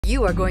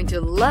You are going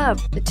to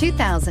love the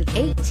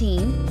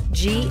 2018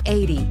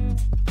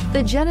 G80.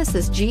 The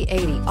Genesis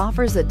G80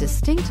 offers a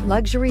distinct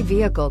luxury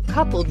vehicle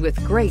coupled with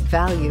great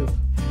value.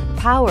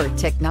 Power,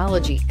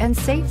 technology, and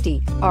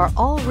safety are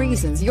all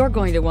reasons you're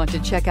going to want to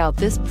check out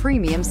this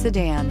premium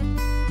sedan,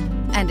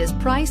 and is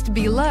priced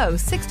below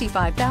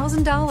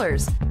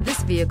 $65,000.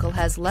 This vehicle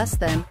has less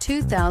than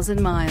 2,000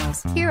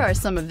 miles. Here are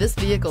some of this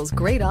vehicle's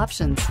great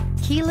options: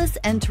 keyless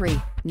entry,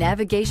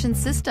 navigation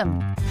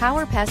system,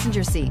 power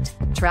passenger seat,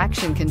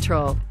 traction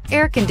control,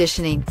 air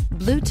conditioning,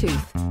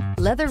 Bluetooth,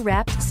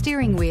 leather-wrapped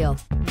steering wheel,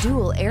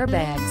 dual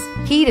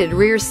airbags, heated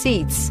rear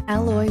seats,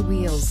 alloy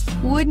wheels.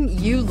 Wouldn't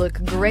you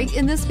look great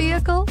in this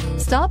vehicle?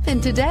 Stop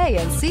in today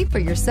and see for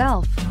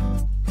yourself.